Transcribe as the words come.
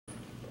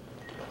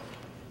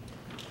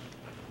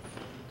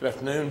Good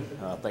afternoon.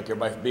 Thank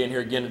everybody for being here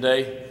again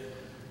today.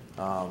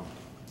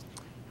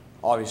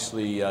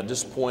 Obviously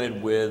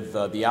disappointed with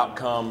the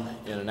outcome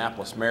in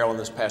Annapolis, Maryland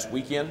this past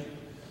weekend.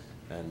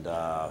 And,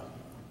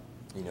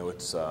 you know,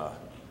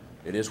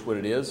 it is what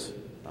it is.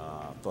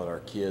 I thought our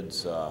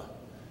kids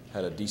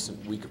had a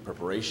decent week of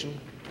preparation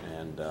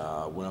and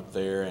went up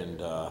there and,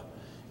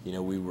 you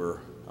know, we were,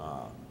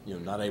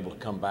 not able to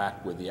come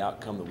back with the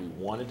outcome that we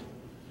wanted.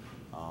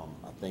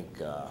 I think,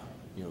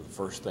 you know, the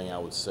first thing I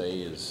would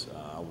say is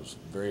I was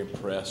very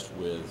impressed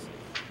with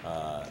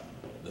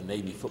the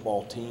Navy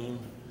football team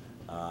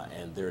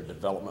and their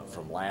development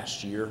from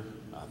last year.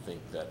 I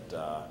think that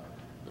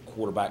the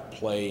quarterback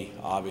play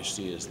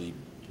obviously is the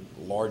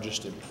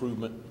largest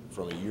improvement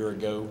from a year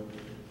ago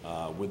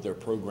with their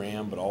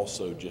program, but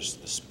also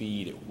just the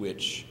speed at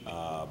which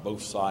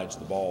both sides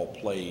of the ball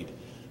played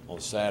on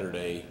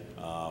Saturday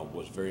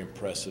was very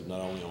impressive,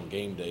 not only on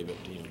game day, but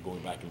going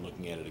back and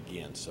looking at it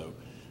again. So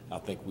I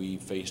think we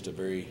faced a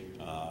very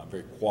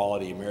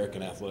quality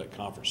American Athletic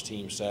Conference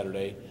team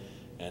Saturday,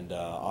 and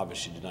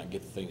obviously did not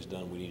get the things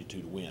done we needed to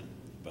win.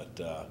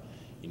 But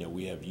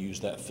we have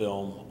used that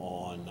film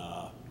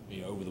on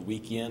over the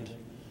weekend.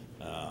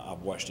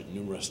 I've watched it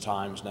numerous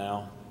times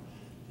now,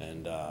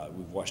 and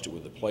we've watched it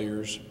with the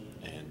players,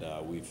 and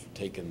we've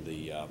taken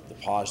the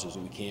positives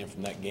that we can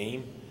from that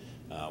game.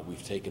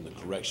 We've taken the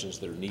corrections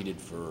that are needed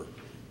for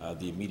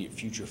the immediate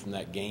future from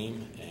that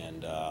game,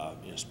 and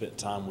spent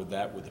time with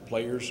the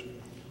players,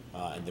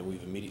 and then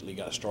we've immediately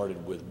got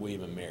started with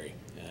William and Mary,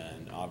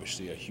 and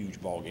obviously a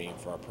huge ball game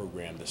for our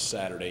program this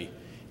Saturday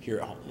here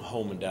at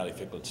home in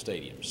Dowdy-Ficklin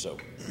Stadium. So,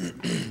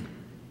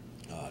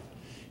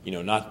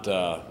 not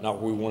where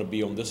we want to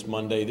be on this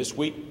Monday this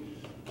week,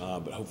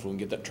 but hopefully we can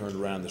get that turned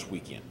around this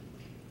weekend.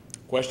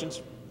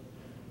 Questions?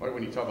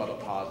 When you talk about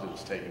the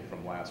positives taken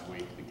from last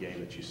week, the game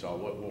that you saw,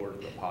 what were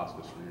the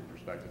positives from your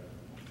perspective?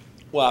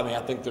 Well, I mean,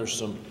 I think there's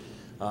some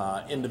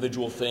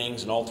individual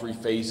things in all three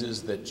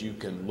phases that you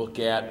can look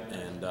at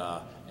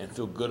and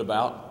feel good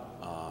about.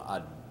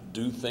 I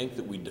do think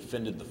that we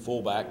defended the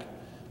fullback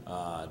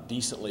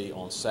decently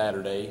on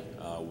Saturday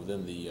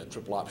within the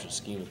triple option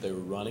scheme that they were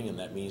running, and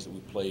that means that we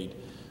played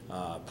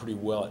pretty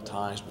well at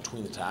times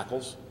between the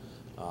tackles.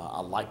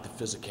 I like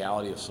the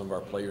physicality of some of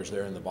our players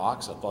there in the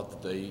box. I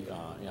thought that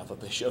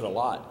they showed a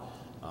lot.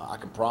 I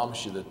can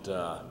promise you that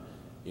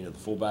the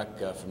fullback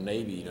from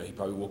Navy, he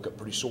probably woke up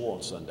pretty sore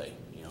on Sunday.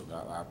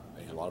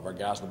 A lot of our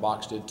guys in the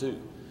box did too.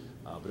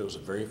 But it was a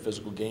very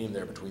physical game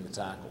there between the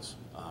tackles.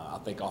 I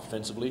think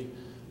offensively,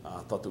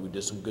 I thought that we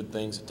did some good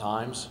things at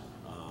times.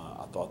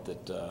 I thought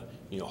that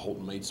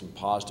Holton made some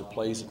positive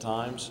plays at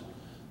times.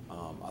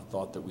 I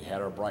thought that we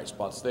had our bright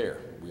spots there.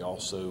 We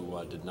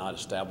also did not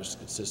establish the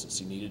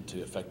consistency needed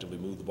to effectively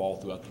move the ball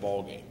throughout the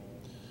ball game.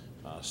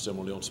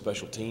 Similarly on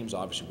special teams,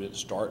 obviously we didn't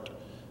start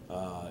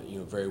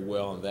very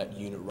well in that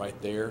unit right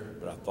there,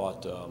 but I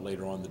thought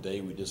later on in the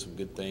day we did some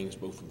good things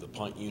both with the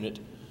punt unit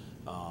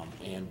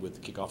and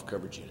with the kickoff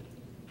coverage unit.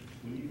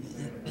 When you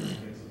examine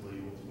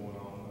defensively what's going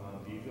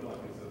on, do you feel like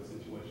it's a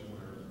situation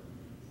where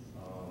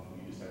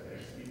you just have to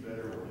execute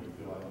better, or do you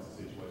feel like it's a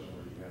situation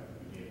where you have to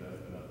begin to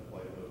open up the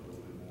playbook a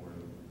little bit more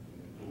and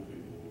pull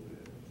people a little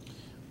bit?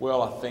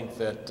 Well, I think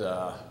that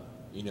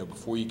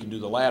before you can do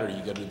the latter,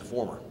 you got to do the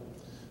former.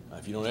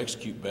 If you don't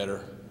execute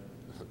better,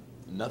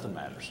 nothing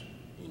matters.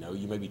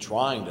 You may be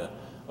trying to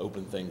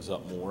open things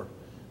up more,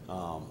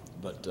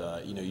 but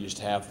you just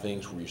have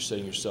things where you're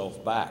setting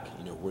yourself back.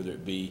 Whether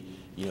it be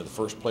the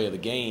first play of the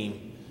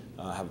game,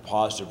 have a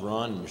positive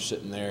run, and you're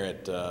sitting there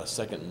at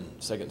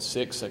second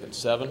 6, second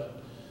 7,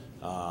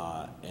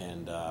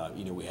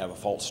 and we have a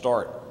false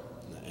start,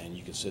 and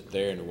you can sit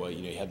there and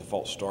you had the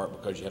false start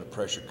because you had a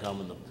pressure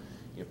coming.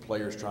 The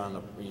players trying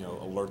to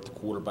alert the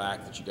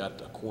quarterback that you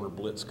got a corner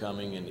blitz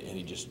coming, and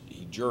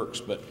he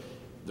jerks, but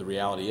the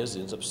reality is it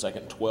ends up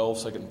second 12,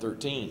 second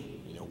 13,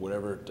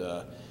 whatever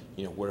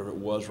it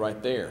was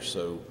right there.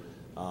 So,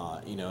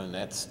 and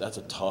that's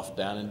a tough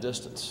down and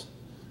distance.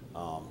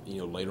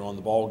 Later on in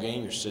the ball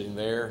game, you're sitting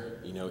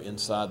there,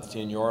 inside the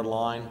 10-yard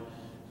line,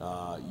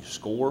 you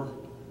score,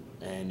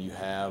 and you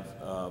have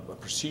a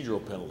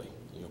procedural penalty,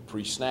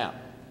 pre-snap.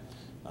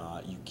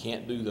 You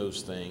can't do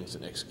those things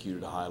and execute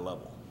at a high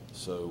level.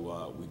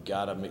 So we've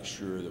got to make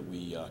sure that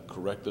we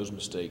correct those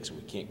mistakes,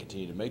 and we can't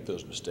continue to make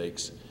those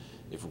mistakes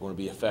if we're going to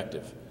be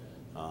effective.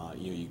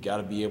 You've got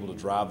to be able to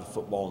drive the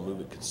football and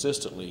move it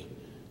consistently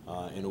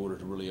in order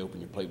to really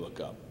open your playbook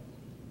up.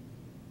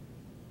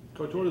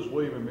 Coach, what does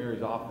William and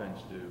Mary's offense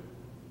do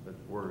that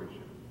worries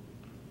you?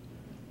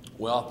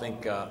 Well, I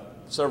think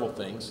several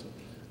things.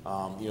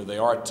 They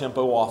are a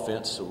tempo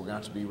offense, so we're going to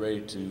have to be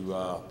ready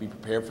to be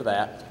prepared for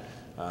that.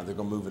 They're going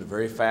to move at a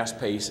very fast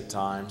pace at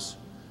times,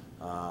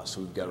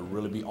 so we've got to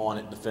really be on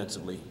it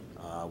defensively.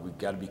 We've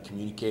got to be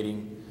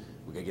communicating.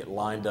 We've got to get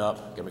lined up.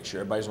 We've got to make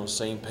sure everybody's on the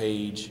same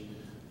page.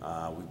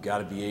 We've got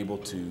to be able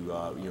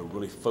to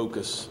really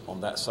focus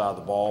on that side of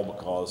the ball,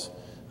 because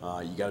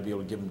you got to be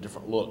able to give them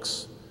different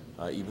looks,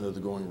 even though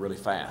they're going really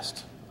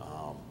fast.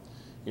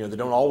 They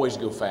don't always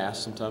go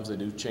fast. Sometimes they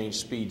do change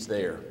speeds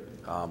there.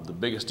 The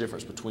biggest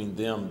difference between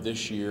them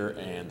this year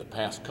and the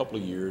past couple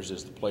of years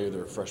is the play of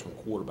their freshman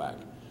quarterback.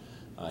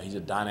 He's a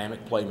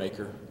dynamic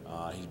playmaker.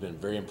 He's been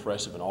very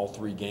impressive in all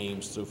 3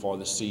 games so far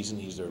this season.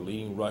 He's their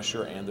leading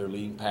rusher and their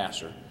leading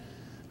passer.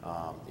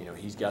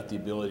 He's got the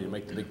ability to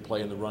make the big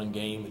play in the run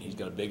game, and he's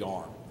got a big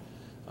arm.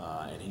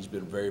 And he's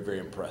been very, very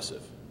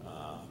impressive.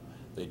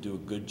 They do a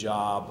good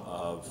job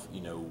of,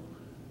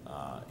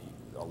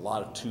 a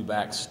lot of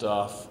two-back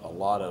stuff, a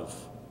lot of,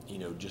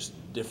 just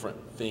different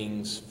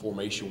things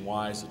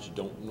formation-wise that you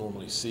don't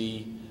normally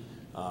see,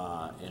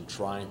 and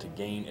trying to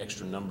gain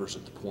extra numbers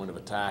at the point of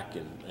attack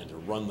and to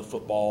run the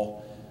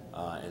football,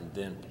 and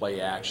then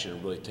play action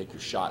and really take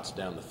your shots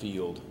down the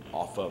field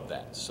off of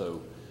that.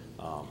 So,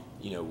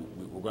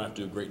 we're going to have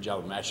to do a great job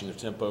of matching their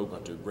tempo. We're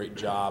going to do a great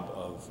job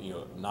of,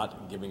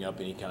 not giving up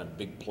any kind of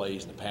big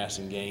plays in the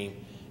passing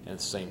game. And at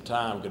the same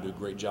time, we're going to do a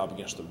great job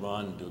against the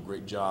run and do a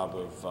great job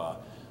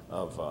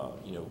of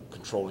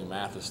controlling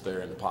Mathis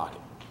there in the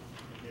pocket.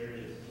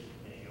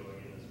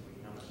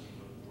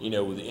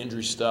 With the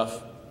injury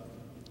stuff,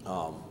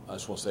 I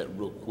just want to say it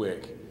real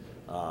quick.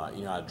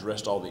 I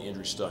addressed all the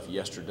injury stuff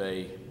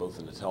yesterday, both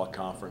in the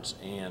teleconference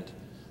and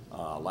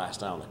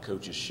last night on the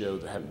coaches show.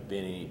 There haven't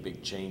been any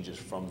big changes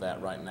from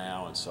that right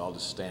now, and so I'll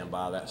just stand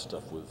by that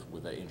stuff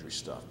with that injury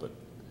stuff. But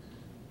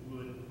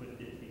would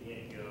this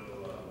begin to go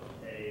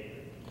A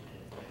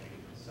and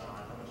Hassan?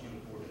 How much you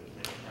look forward to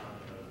maybe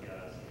counting those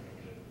guys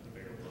and get a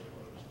bigger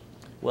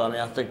workload? Well,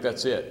 I think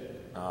that's it.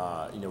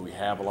 We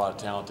have a lot of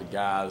talented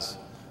guys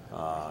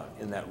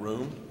in that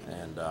room,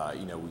 and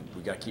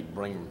we got to keep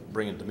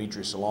bringing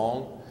Demetrius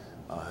along.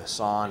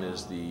 Hassan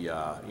is the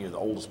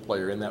oldest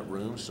player in that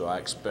room, so I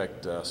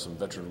expect some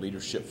veteran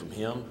leadership from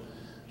him.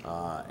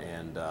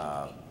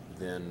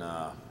 Then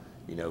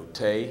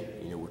Tay,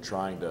 we're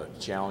trying to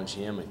challenge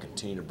him and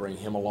continue to bring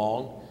him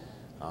along.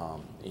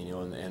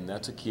 And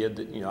that's a kid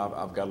that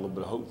I've got a little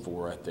bit of hope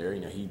for right there.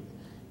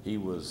 He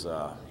was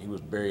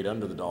buried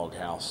under the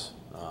doghouse,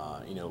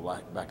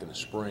 like back in the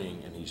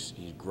spring, and he's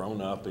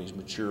grown up and he's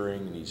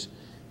maturing and he's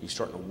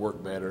starting to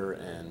work better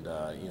and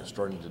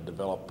starting to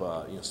develop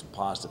some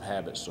positive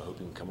habits. So I hope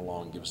he can come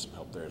along and give us some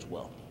help there as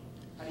well.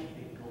 How do you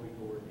think Colby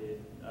Ford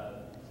did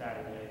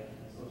Saturday,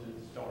 so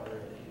to start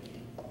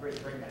and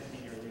bring that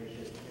senior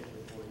leadership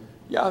for you?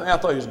 Yeah, I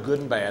thought he was good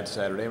and bad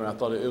Saturday. I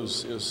thought it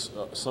was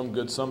some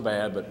good, some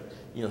bad, but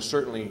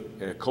certainly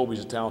Colby's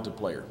a talented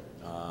player.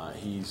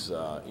 He's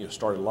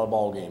started a lot of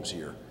ball games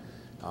here,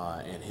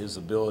 and his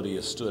ability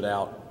has stood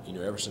out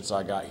ever since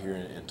I got here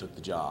and took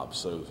the job.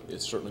 So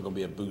it's certainly going to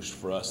be a boost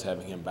for us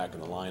having him back in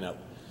the lineup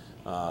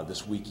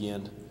this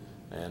weekend.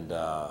 And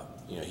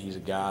he's a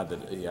guy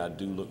that I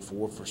do look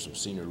for some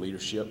senior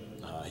leadership.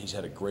 He's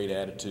had a great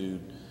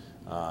attitude,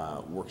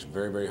 works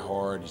very, very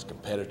hard. He's a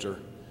competitor,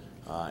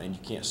 and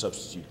you can't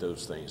substitute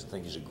those things. I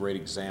think he's a great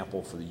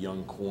example for the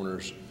young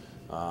corners,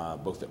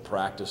 both at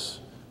practice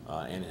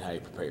and in how he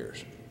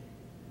prepares.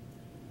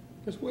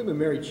 Has William and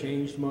Mary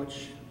changed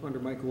much under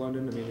Michael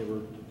London? They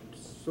were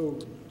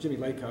Jimmy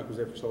Laycock was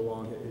there for so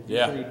long. Is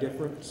there any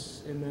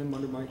difference in them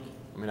under Mike?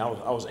 I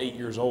was 8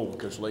 years old when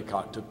Coach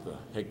Laycock took the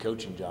head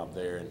coaching job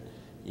there,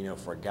 and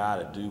for a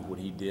guy to do what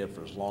he did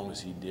for as long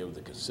as he did with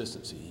the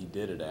consistency he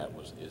did it at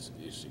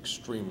is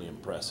extremely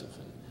impressive.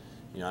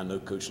 And I know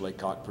Coach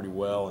Laycock pretty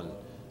well, and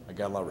I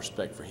got a lot of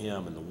respect for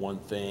him. And the one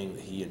thing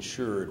that he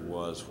ensured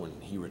was when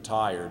he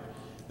retired,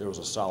 there was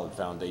a solid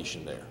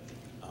foundation there.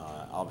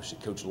 Obviously,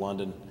 Coach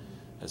London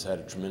has had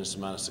a tremendous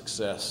amount of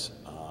success,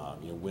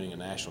 winning a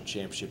national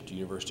championship at the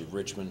University of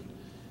Richmond,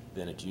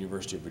 then at the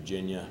University of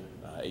Virginia,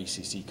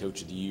 ACC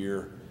Coach of the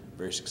Year,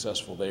 very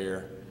successful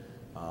there.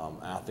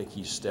 I think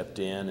he's stepped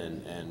in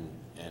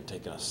and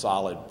taken a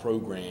solid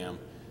program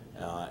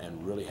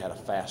and really had a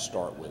fast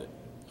start with it.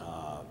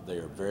 They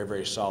are very,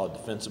 very solid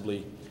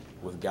defensively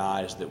with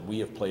guys that we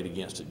have played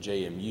against at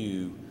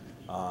JMU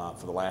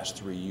for the last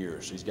 3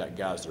 years. So he's got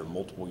guys that are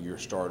multiple-year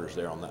starters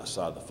there on that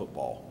side of the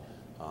football.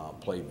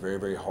 Play very,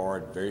 very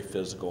hard, very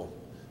physical,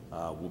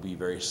 will be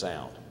very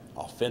sound.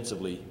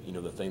 Offensively,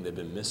 the thing they've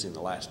been missing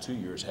the last 2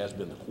 years has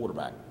been the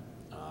quarterback.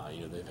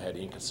 They've had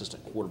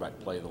inconsistent quarterback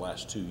play the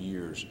last 2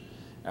 years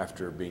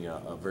after being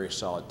a very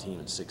solid team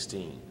in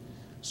 16.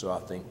 So I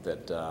think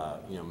that,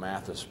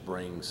 Mathis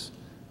brings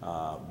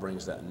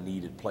that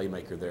needed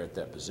playmaker there at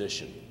that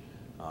position.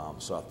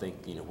 So I think,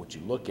 what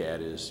you look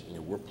at is,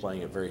 we're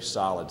playing a very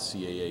solid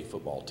CAA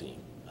football team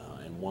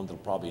and one that'll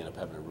probably end up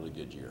having a really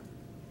good year.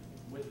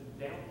 With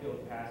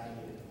downfield passing,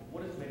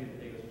 what is maybe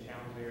the biggest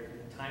challenge there?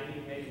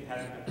 Timing, maybe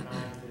having enough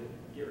time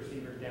to get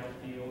receivers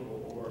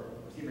downfield or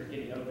receivers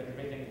getting open, or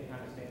anything that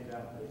kind of stands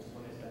out that's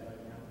when they step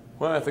right now?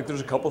 Well, I think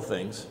there's a couple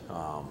things.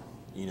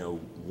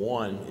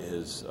 One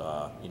is,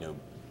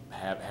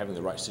 having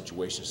the right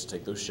situations to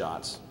take those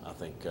shots. I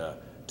think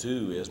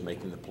two is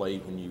making the play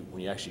when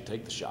you actually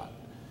take the shot.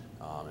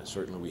 And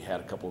certainly we had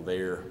a couple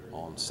there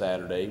on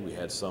Saturday. We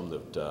had some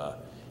that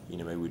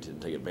maybe we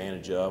didn't take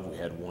advantage of. We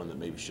had one that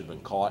maybe should have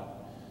been caught.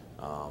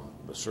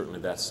 But certainly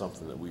that's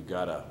something that we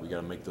got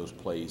to make those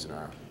plays in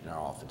our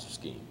offensive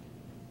scheme.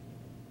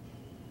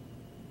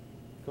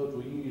 Coach,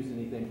 will you use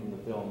anything from the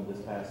film this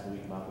past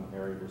week? Malcolm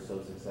Perry was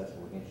so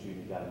successful against you,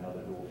 and you got another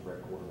dual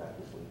threat quarterback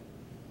this week.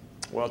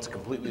 Well, it's a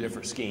completely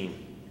different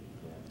scheme,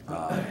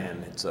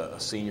 and it's a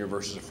senior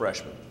versus a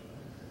freshman.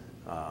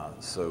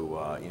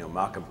 You know,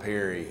 Malcolm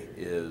Perry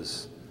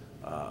is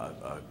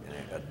a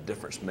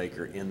difference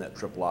maker in that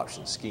triple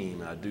option scheme,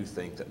 and I do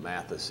think that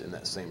Mathis, in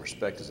that same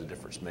respect, is a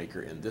difference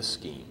maker in this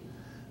scheme.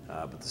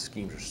 But the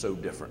schemes are so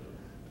different.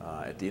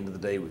 At the end of the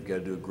day, we've got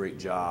to do a great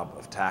job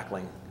of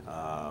tackling,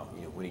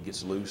 you know, when he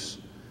gets loose,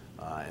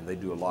 and they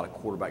do a lot of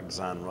quarterback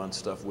design run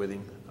stuff with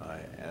him.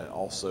 And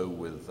also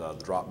with the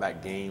drop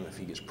back game, if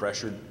he gets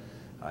pressured,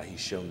 he's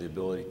shown the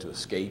ability to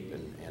escape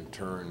and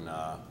turn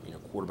you know,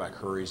 quarterback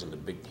hurries into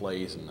big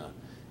plays in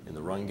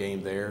the run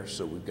game there.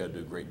 So we've got to do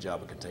a great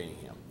job of containing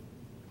him.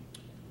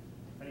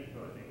 How do you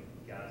feel? I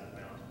think guys have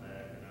bounced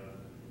back.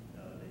 I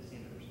know they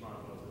seem to respond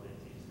well to the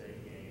NC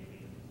State game,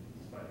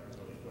 despite the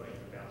result. You feel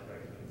like the bounce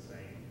back has been the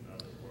same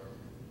this quarter?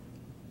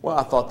 Well,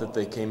 I thought that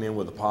they came in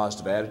with a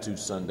positive attitude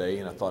Sunday,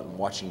 and I thought in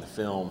watching the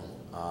film,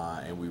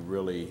 and we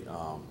really,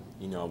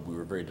 you know, we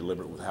were very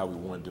deliberate with how we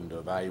wanted them to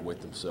evaluate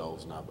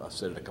themselves. And I've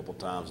said it a couple of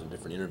times in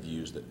different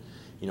interviews that,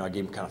 you know, I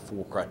gave them kind of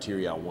 4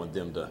 criteria I wanted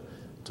them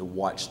to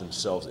watch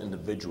themselves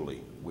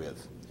individually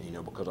with, you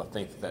know, because I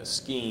think that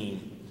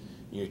scheme,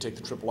 you know, you take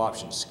the triple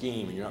option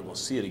scheme and you're not going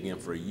to see it again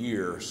for a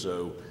year,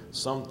 so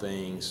some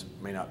things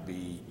may not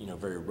be, you know,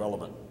 very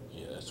relevant.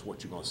 You know, that's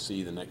what you're going to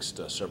see the next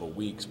several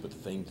weeks, but the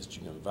things that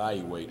you can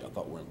evaluate I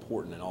thought were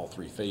important in all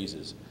 3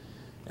 phases,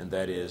 and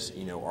that is,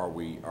 you know,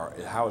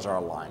 how is our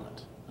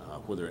alignment?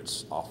 Whether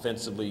it's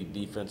offensively,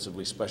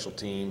 defensively, special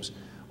teams,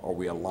 are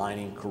we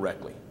aligning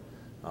correctly?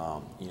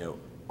 You know,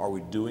 are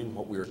we doing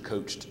what we are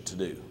coached to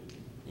do?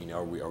 You know,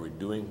 are we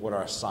doing what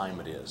our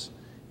assignment is?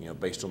 You know,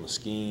 based on the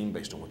scheme,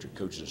 based on what your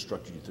coaches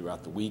instructed you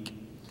throughout the week.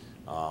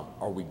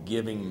 Are we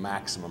giving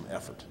maximum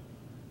effort?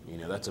 You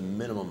know, that's a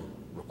minimum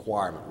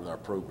requirement with our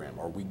program.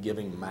 Are we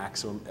giving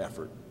maximum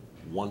effort,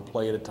 one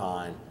play at a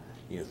time,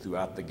 you know,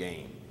 throughout the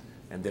game?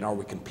 And then are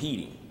we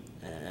competing?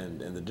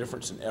 And the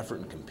difference in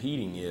effort and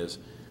competing is,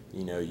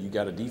 you know, you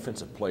got a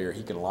defensive player,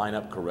 he can line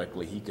up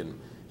correctly, he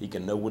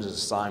can know what his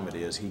assignment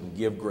is, he can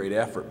give great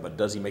effort, but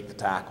does he make the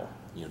tackle?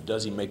 You know,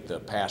 does he make the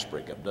pass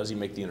breakup? Does he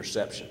make the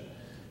interception?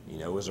 You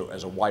know,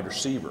 as a wide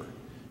receiver,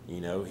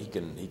 you know, he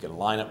can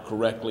line up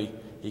correctly,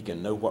 he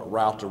can know what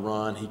route to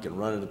run, he can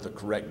run it at the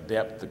correct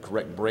depth, the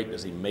correct break.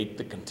 Does he make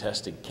the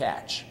contested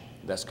catch?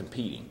 That's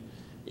competing.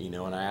 You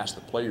know, and I asked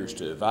the players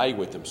to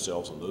evaluate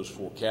themselves on those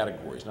 4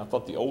 categories. And I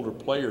thought the older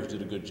players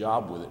did a good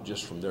job with it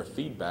just from their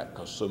feedback,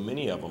 because so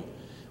many of them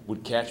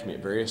would catch me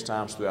at various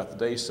times throughout the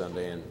day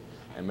Sunday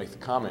and make the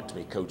comment to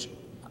me, Coach,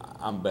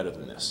 I'm better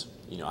than this.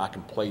 You know, I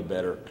can play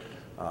better.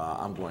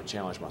 I'm going to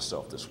challenge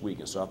myself this week.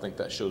 And so I think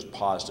that shows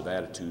positive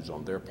attitudes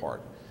on their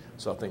part.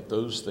 So I think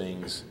those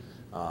things,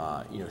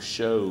 you know,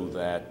 show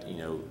that, you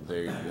know,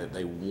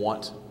 they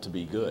want to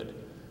be good.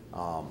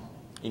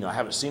 You know, I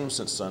haven't seen them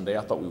since Sunday.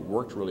 I thought we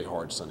worked really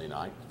hard Sunday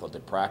night. I thought they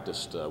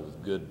practiced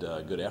with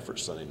good effort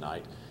Sunday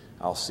night.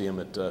 I'll see them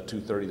at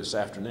 2:30 this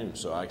afternoon,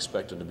 so I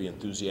expect them to be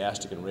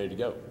enthusiastic and ready to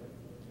go.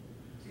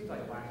 Seems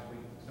like last week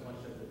so much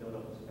of the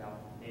build-up was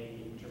about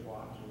maybe triple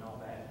option and all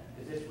that.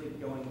 Is this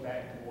week going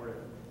back to more of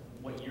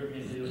what you're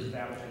going to do,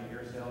 establishing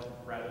yourself,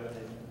 rather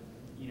than,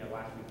 you know,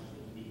 last week's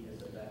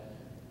uniqueness of that?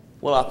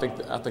 Well, I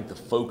think the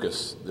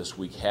focus this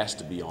week has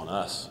to be on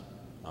us.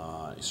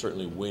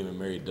 Certainly, William &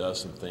 Mary does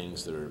some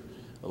things that are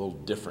a little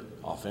different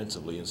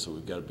offensively, and so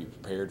we've got to be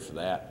prepared for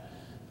that.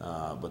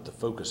 But the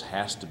focus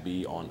has to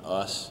be on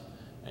us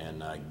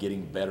and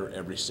getting better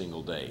every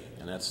single day.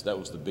 And that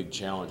was the big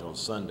challenge on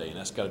Sunday, and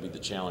that's got to be the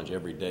challenge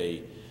every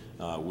day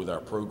with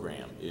our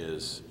program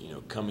is, you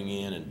know, coming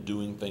in and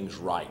doing things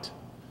right.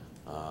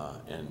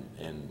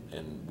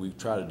 And we've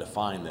tried to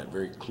define that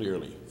very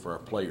clearly for our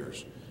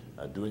players.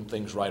 Doing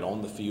things right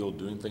on the field,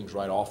 doing things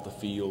right off the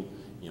field,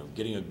 you know,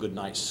 getting a good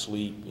night's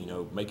sleep, you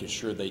know, making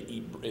sure they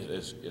eat,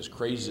 as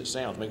crazy as it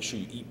sounds, make sure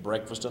you eat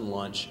breakfast and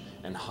lunch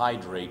and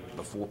hydrate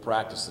before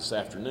practice this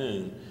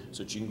afternoon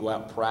so that you can go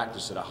out and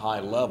practice at a high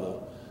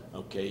level,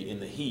 okay,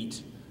 in the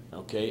heat,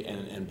 okay,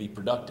 and be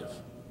productive.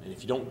 And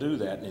if you don't do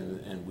that,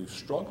 and we've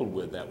struggled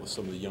with that with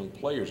some of the young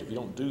players, if you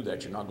don't do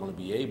that, you're not going to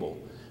be able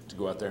to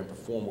go out there and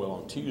perform well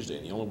on Tuesday.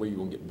 And the only way you're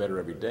going to get better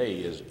every day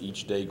is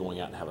each day going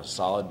out and have a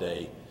solid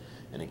day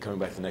and then coming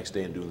back the next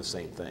day and doing the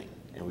same thing.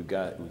 And we've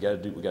got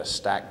to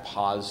stack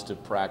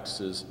positive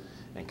practices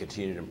and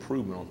continued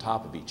improvement on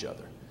top of each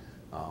other.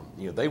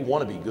 You know, they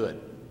want to be good.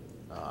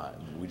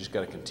 We just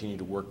got to continue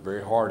to work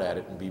very hard at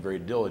it and be very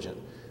diligent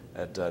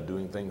at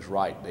doing things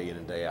right day in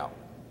and day out.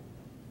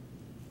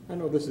 I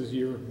know this is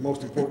your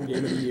most important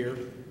game of the year.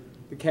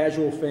 The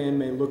casual fan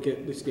may look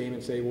at this game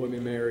and say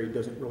William & Mary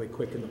doesn't really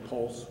quicken the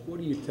pulse. What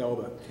do you tell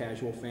the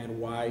casual fan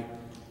why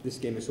this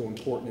game is so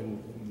important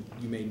and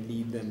you may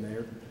need them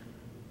there?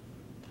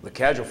 The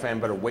casual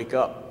fan better wake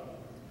up.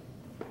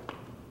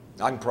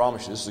 I can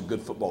promise you this is a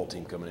good football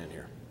team coming in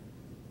here.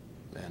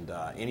 And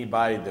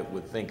anybody that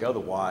would think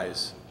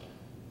otherwise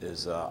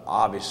is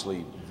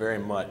obviously very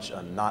much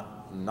a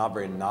not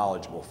very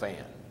knowledgeable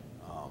fan.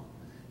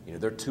 You know,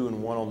 they're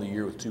 2-1 on the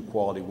year with 2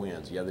 quality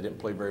wins. Yeah, they didn't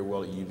play very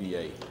well at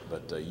UVA,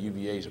 but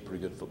UVA is a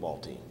pretty good football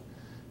team.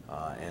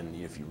 And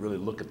if you really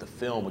look at the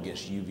film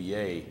against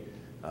UVA,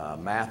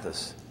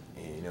 Mathis,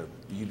 you know,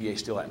 UVA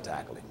still hadn't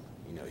tackled him.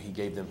 You know, he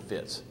gave them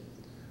fits.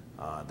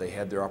 They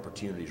had their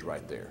opportunities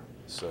right there.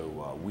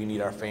 So we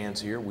need our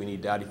fans here. We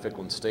need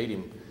Dowdy-Ficklin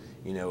Stadium,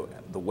 you know,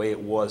 the way it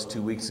was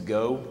 2 weeks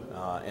ago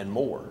and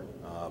more,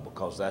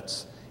 because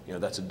that's, you know,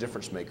 that's a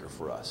difference maker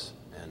for us.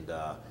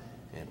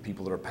 And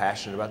people that are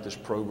passionate about this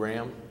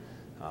program,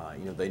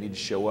 you know, they need to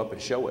show up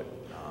and show it.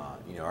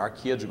 You know, our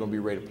kids are going to be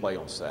ready to play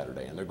on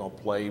Saturday, and they're going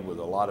to play with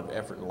a lot of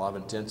effort and a lot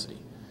of intensity.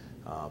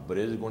 But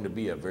it is going to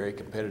be a very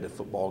competitive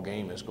football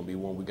game. It's going to be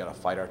one we've got to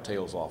fight our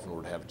tails off in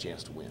order to have a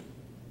chance to win.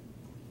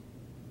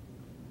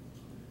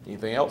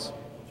 Anything else?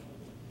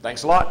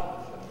 Thanks a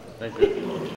lot. Thank you.